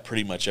 you've got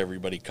pretty much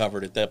everybody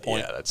covered at that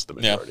point. yeah, that's the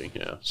majority.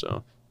 Yeah.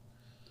 So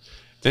it's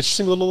an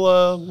interesting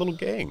little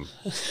gang.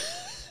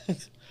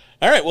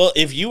 All right. Well,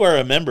 if you are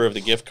a member of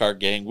the gift card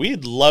gang,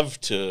 we'd love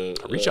to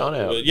Reach on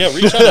out. Yeah,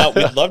 reach on out.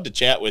 We'd love to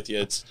chat with you.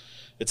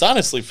 It's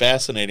honestly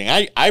fascinating.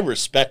 I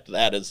respect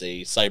that as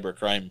a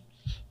cybercrime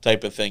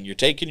type of thing. You're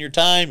taking your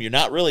time. You're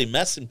not really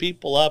messing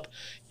people up.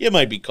 You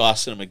might be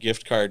costing them a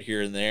gift card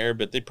here and there,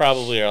 but they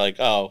probably are like,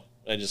 oh,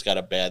 I just got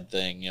a bad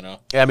thing, Yeah,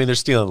 I mean, they're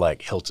stealing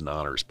like Hilton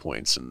Honors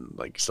points and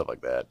like stuff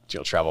like that.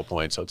 Travel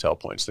points, hotel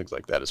points, things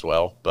like that as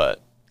well.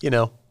 But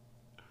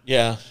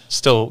Yeah.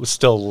 still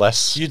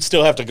less. You'd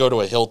still have to go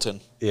to a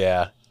Hilton.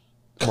 Yeah,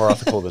 more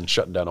ethical than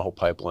shutting down a whole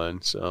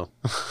pipeline. So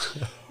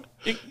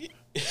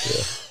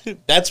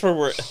That's where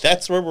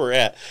we're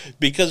at,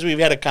 because we've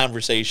had a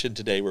conversation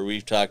today where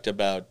we've talked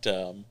about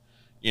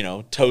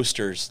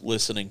toasters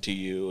listening to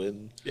you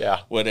and yeah,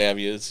 what have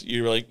you.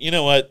 You're like, you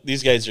know what,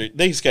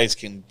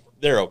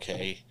 they're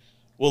okay.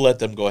 we'll let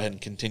them go ahead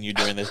and continue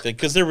doing this thing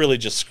because they're really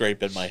just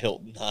scraping my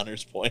Hilton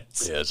Honors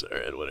points. Yeah, it's all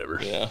right, whatever.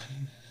 Yeah.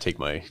 Take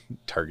my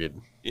Target.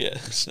 Yeah,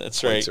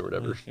 that's right. Or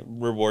whatever.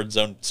 Reward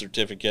zone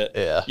certificate.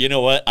 Yeah. You know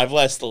what? I've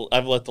let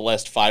the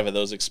last 5 of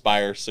those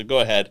expire. So go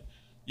ahead.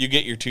 You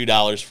get your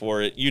 $2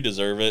 for it. You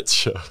deserve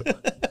it.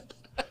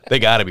 They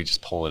got to be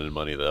just pulling in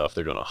money though if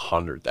they're doing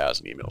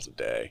 100,000 emails a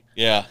day.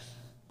 Yeah.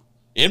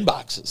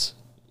 Inboxes.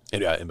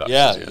 Yeah, inboxes.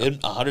 Yeah,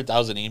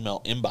 100,000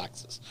 email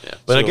inboxes. Yeah.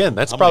 But So again,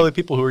 that's how probably many-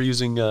 people who are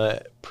using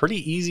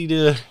pretty easy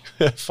to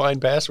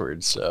find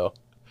passwords. So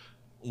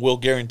We'll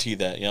guarantee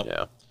that. Yep.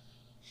 yeah.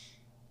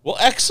 Well,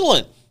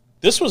 excellent.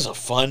 This was a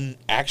fun,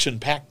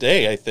 action-packed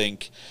day, I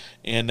think.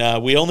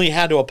 And we only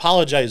had to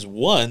apologize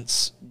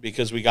once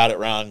because we got it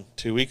wrong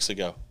 2 weeks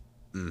ago.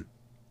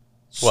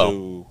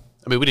 So,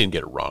 I mean, we didn't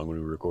get it wrong when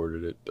we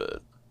recorded it,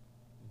 but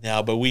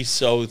no, but we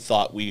so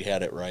thought we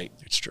had it right.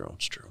 it's true.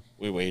 It's true.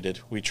 We waited.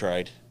 We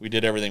tried. We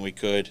did everything we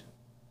could.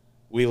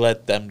 We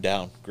let them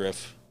down,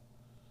 Griff.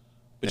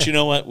 But you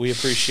know what? We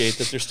appreciate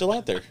that they're still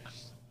out there.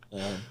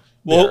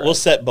 We'll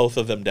set both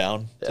of them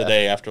down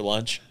today after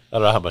lunch. I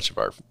don't know how much of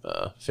our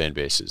fan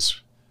base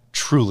is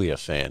truly a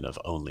fan of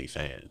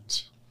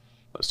OnlyFans.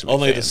 Those too many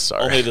Only fans, the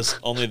sorry.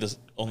 only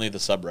the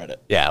subreddit.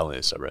 Yeah, only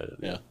the subreddit.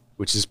 Yeah.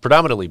 Which is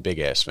predominantly big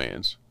ass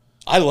fans.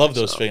 I love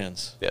those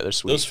fans. Yeah, they're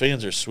sweet. Those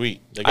fans are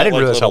sweet. They I got, didn't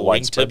like, realize how little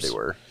widespread wingtips. they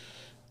were.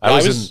 Yeah, I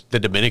was in the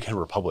Dominican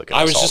Republic. And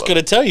I was saw just them.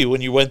 going to tell you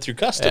when you went through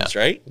customs,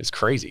 right? It's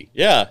crazy.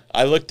 Yeah,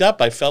 I looked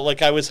up. I felt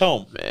like I was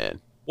home.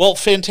 Man. Well,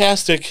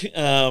 fantastic.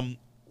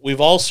 We've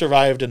all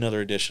survived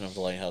another edition of the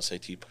Lighthouse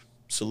IT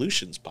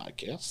Solutions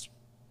podcast.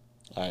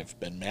 I've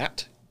been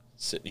Matt,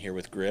 sitting here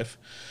with Griff.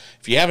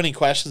 If you have any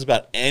questions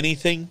about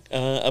anything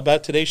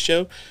about today's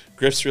show,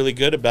 Griff's really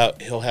good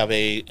about, he'll have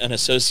an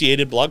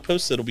associated blog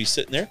post that'll be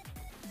sitting there.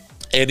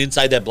 And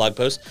inside that blog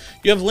post,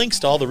 you have links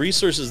to all the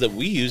resources that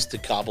we use to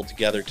cobble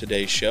together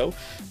today's show.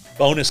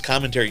 Bonus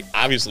commentary,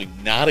 obviously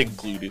not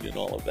included in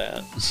all of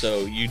that.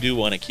 So you do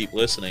want to keep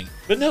listening.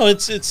 But no,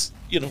 it's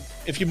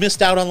if you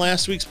missed out on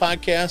last week's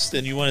podcast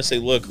and you want to say,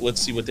 look, let's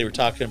see what they were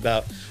talking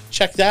about,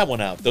 check that one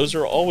out. Those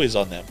are always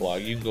on that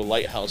blog. You can go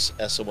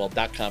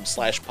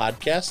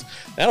lighthousesol.com/podcast.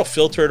 That'll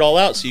filter it all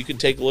out so you can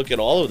take a look at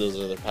all of those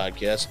other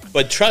podcasts.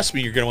 But trust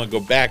me, you're going to want to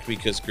go back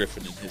because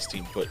Griffin and his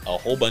team put a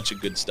whole bunch of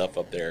good stuff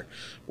up there.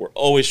 We're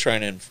always trying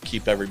to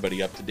keep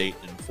everybody up to date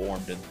and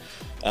informed.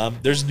 And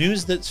there's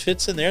news that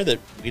fits in there that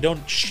we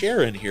don't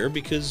share in here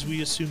because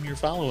we assume you're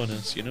following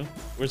us.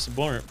 Where's the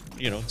boring?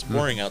 It's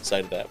boring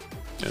outside of that.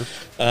 Yeah.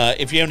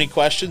 If you have any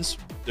questions,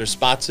 there's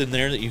spots in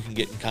there that you can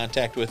get in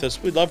contact with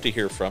us. We'd love to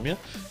hear from you,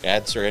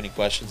 answer any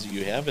questions that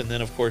you have. And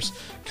then, of course,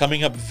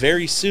 coming up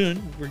very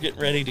soon, we're getting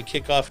ready to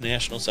kick off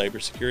National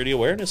Cybersecurity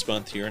Awareness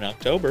Month here in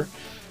October.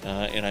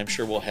 And I'm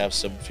sure we'll have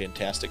some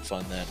fantastic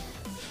fun then.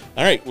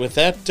 All right, with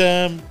that,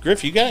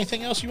 Griff, you got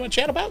anything else you want to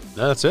chat about?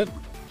 No, that's it.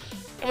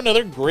 Have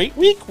another great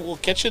week. We'll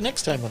catch you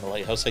next time on the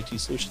Lighthouse IT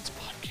Solutions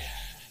podcast.